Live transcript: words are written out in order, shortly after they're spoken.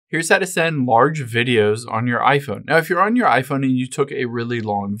Here's how to send large videos on your iPhone. Now, if you're on your iPhone and you took a really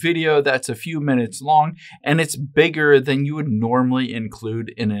long video that's a few minutes long and it's bigger than you would normally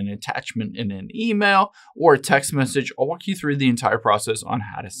include in an attachment in an email or a text message, I'll walk you through the entire process on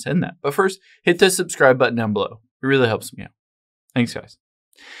how to send that. But first, hit the subscribe button down below. It really helps me out. Thanks, guys.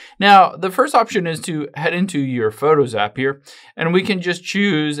 Now, the first option is to head into your Photos app here, and we can just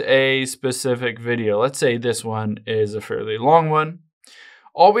choose a specific video. Let's say this one is a fairly long one.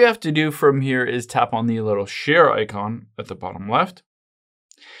 All we have to do from here is tap on the little share icon at the bottom left.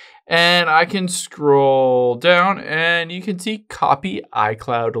 And I can scroll down and you can see copy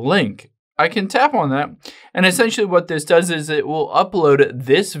iCloud link. I can tap on that. And essentially what this does is it will upload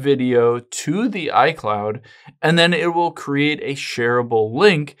this video to the iCloud, and then it will create a shareable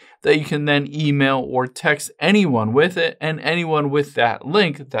link that you can then email or text anyone with it, and anyone with that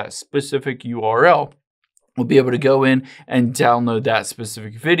link, that specific URL, will be able to go in and download that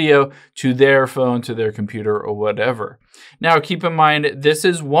specific video to their phone, to their computer, or whatever. Now, keep in mind, this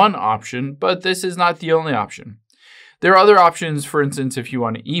is one option, but this is not the only option. There are other options, for instance, if you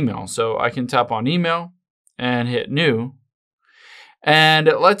want to email. So I can tap on email and hit new.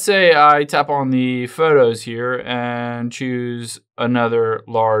 And let's say I tap on the photos here and choose another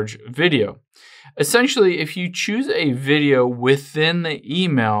large video. Essentially, if you choose a video within the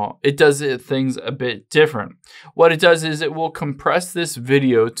email, it does things a bit different. What it does is it will compress this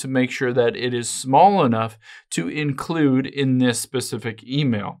video to make sure that it is small enough to include in this specific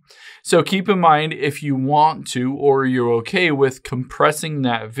email. So keep in mind, if you want to, or you're okay with compressing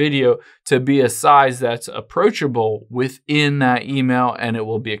that video to be a size that's approachable within that email, and it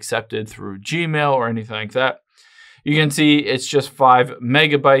will be accepted through Gmail or anything like that. You can see it's just 5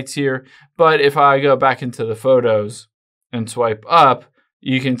 megabytes here, but if I go back into the photos and swipe up,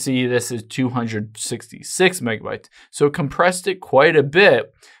 you can see this is 266 megabytes. So it compressed it quite a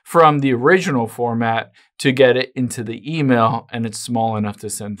bit from the original format to get it into the email, and it's small enough to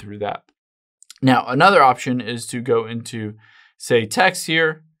send through that. Now, another option is to go into, say, text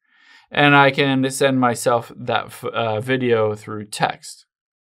here, and I can send myself that video through text.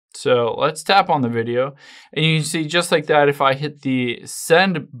 So let's tap on the video, and you can see just like that, if I hit the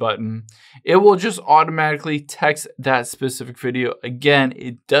send button, it will just automatically text that specific video. Again,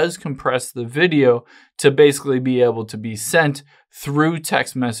 it does compress the video to basically be able to be sent through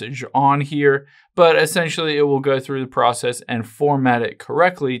text message on here, but essentially it will go through the process and format it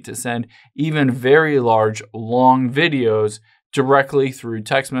correctly to send even very large, long videos directly through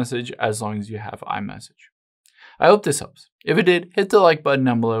text message as long as you have iMessage. I hope this helps. If it did, hit the like button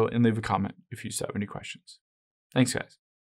down below and leave a comment if you still have any questions. Thanks, guys.